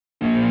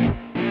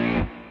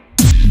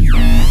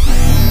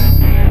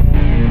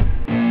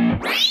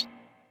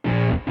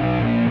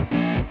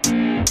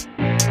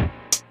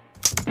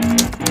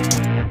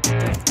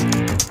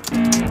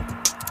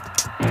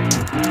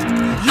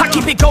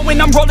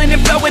going, I'm rolling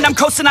and flowing, I'm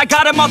coasting, I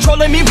got them all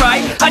trolling me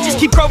right. I just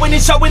keep growing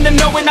and showing them,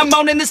 knowing I'm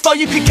owning this flow,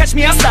 you can catch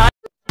me outside.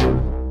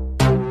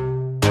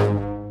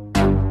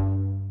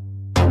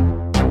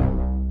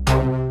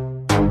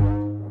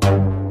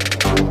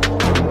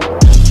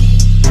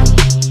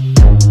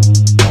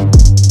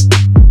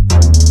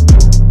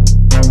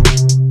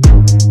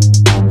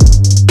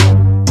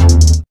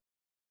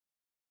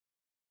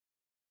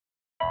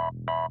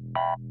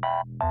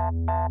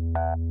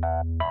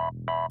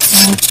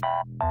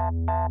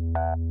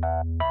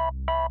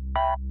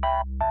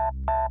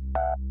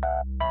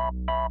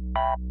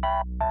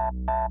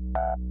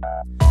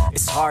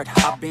 It's hard,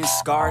 I've been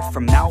scarred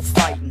from out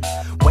fighting.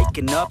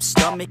 Waking up,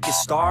 stomach is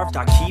starved,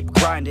 I keep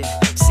grinding.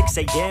 6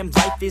 a.m,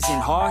 life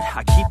isn't hard,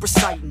 I keep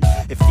reciting.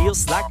 It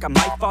feels like I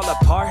might fall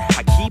apart,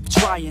 I keep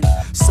trying.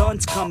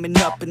 Sun's coming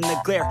up and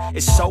the glare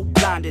is so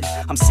blinding.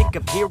 I'm sick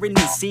of hearing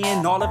and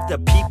seeing all of the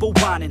people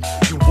whining.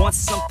 You want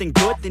something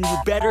good, then you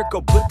better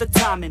go put the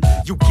time in.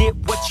 You get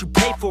what you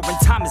pay for and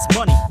time is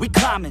money, we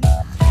climbing.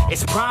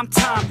 It's prime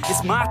time,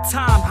 it's my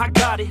time, I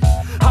got it.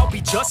 I'll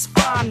be just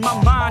fine,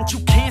 my mind, you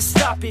can't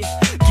stop it.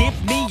 Give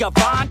me a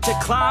vine to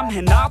climb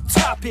and I'll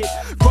top it.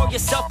 Grow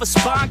yourself a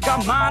spine,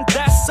 got mine,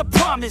 that's a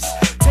promise.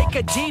 Take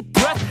a deep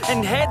breath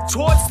and head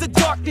towards the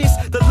darkness.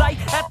 The light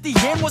at the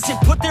end wasn't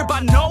put there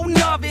by no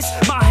novice.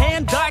 My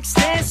hand I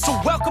extend, so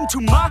welcome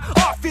to my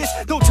office.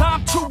 No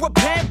time to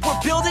repent, we're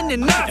building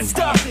and not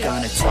stopping. We're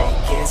gonna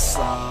take it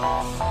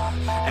slow,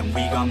 and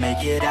we gon'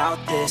 make it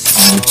out this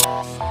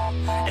hole.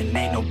 And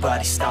ain't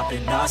nobody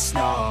stopping us,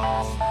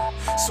 no.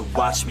 So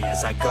watch me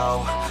as I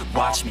go,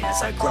 watch me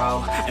as I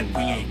grow. And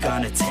we ain't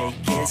gonna take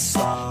it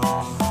slow,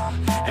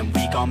 and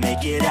we gon'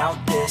 make it out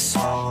this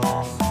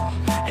hole.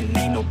 And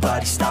ain't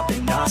nobody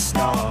stopping us,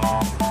 no.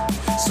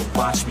 So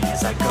watch me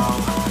as I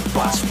go,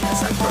 watch me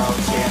as I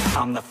grow. Yeah,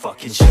 I'm the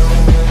fucking show.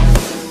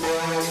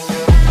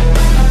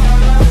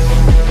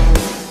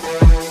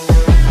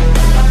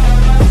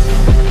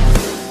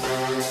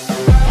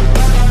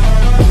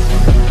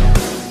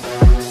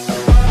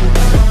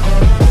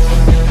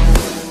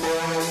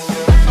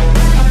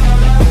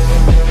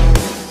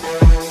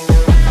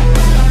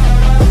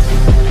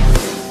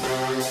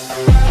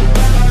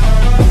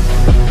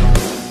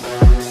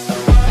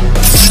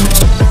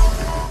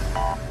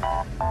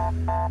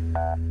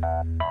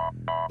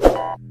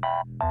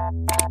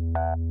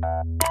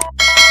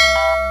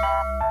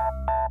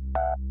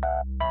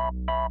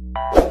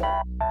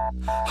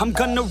 I'm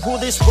gonna rule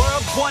this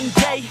world one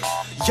day.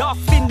 Y'all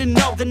finna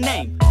know the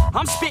name.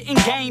 I'm spitting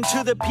game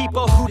to the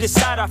people who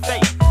decide our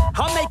fate.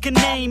 I'll make a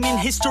name in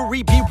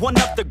history, be one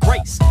of the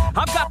greats.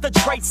 I've got the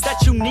traits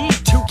that you need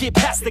to get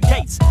past the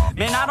gates.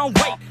 Man, I don't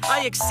wait,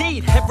 I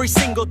exceed every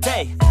single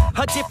day.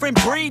 A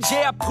different breed,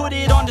 yeah, I put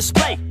it on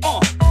display.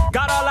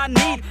 Got all I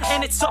need,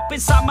 and it's up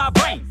inside my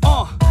brain.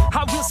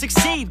 I will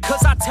succeed,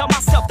 cause I tell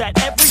myself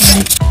that every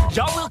day.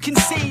 Y'all will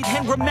concede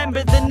and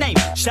remember the name.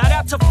 Shout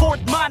out to Fort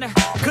Minor,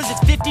 cause it's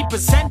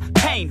 50%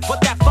 pain,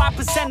 but that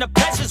 5% of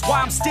pleasure's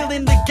why I'm still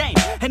in the game.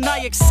 And I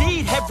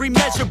exceed every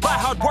measure by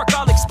hard work,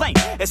 I'll explain.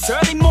 It's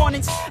early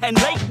mornings and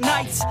late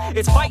nights.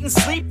 It's fight and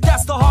sleep,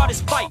 that's the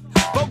hardest fight.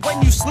 But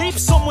when you sleep,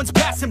 someone's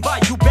passing by.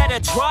 You better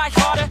try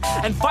harder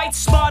and fight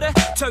smarter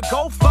to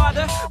go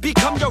farther.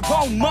 Become your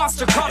own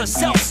monster, called a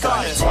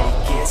self-starter.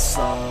 Take it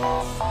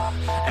slow,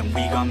 and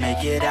we gon'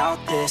 make it out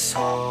this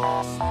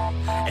hole.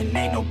 And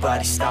ain't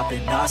nobody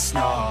stopping us,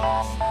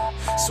 no.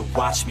 So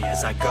watch me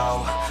as I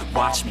go,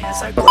 watch me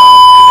as I grow.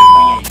 And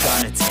we ain't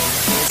gonna take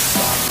it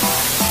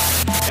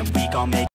slow, and we gon' make